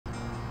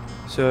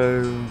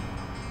So,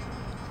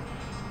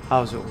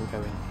 how's it all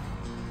going?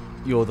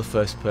 You're the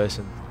first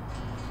person.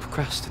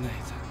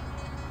 Procrastinator.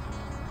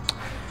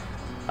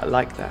 I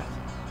like that.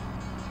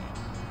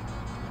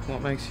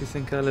 What makes you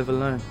think I live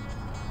alone?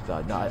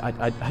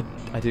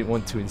 I didn't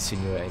want to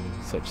insinuate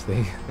any such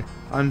thing.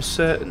 I'm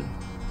certain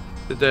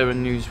that there are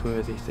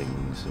newsworthy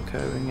things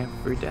occurring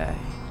every day.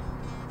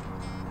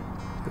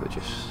 You're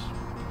just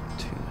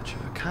too much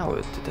of a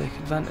coward to take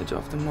advantage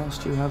of them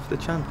whilst you have the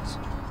chance.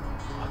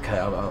 Okay,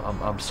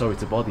 I'm sorry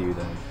to bother you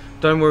then.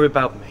 Don't worry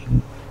about me.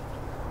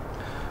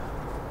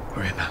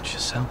 Worry about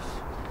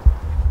yourself.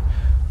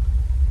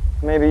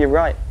 Maybe you're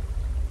right.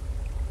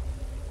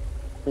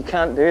 You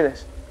can't do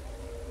this.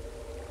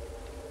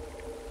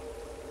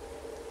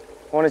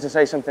 I wanted to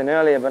say something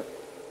earlier, but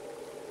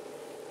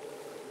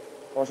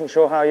I wasn't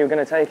sure how you were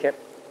going to take it.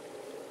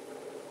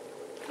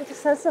 I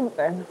just said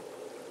something.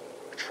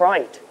 I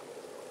tried.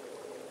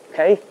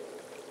 Okay?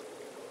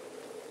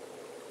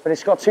 But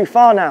it's got too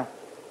far now.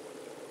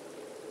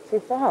 Too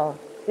far?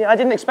 Yeah, I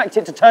didn't expect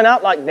it to turn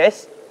out like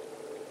this.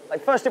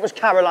 Like, first it was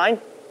Caroline.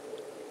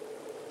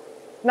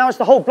 Now it's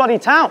the whole bloody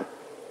town.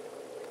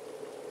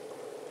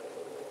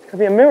 It could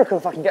be a miracle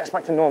if I can get us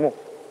back to normal.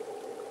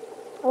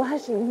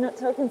 Elijah, you're not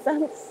talking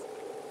sense.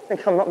 I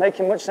think I'm not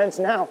making much sense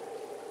now.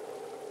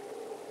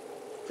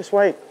 Just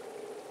wait.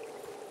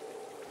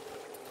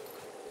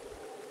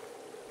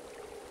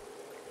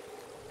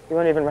 You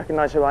won't even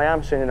recognize who I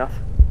am soon enough.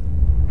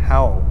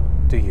 How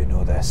do you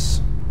know this?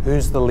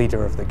 Who's the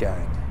leader of the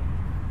gang?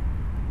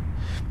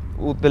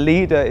 Well, the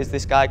leader is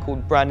this guy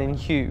called Brandon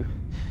Hugh,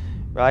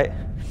 right?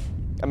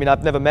 I mean,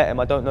 I've never met him,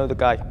 I don't know the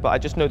guy, but I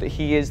just know that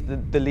he is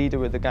the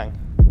leader of the gang.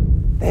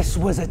 This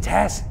was a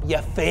test. You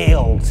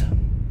failed.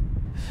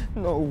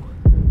 No.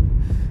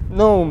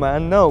 No,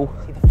 man, no.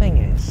 See, the thing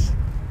is,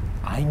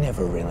 I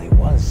never really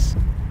was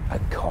a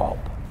cop.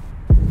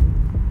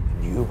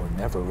 And you were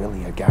never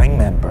really a gang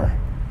member.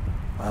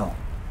 Well,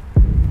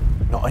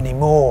 not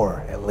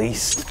anymore, at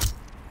least.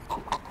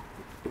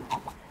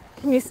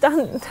 Can you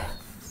stand?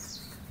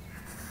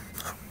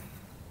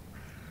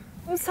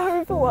 I'm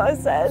sorry for what I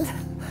said.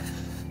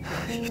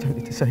 You don't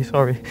need to say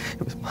sorry.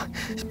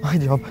 It's my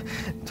job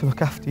to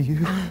look after you.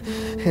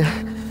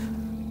 Yeah.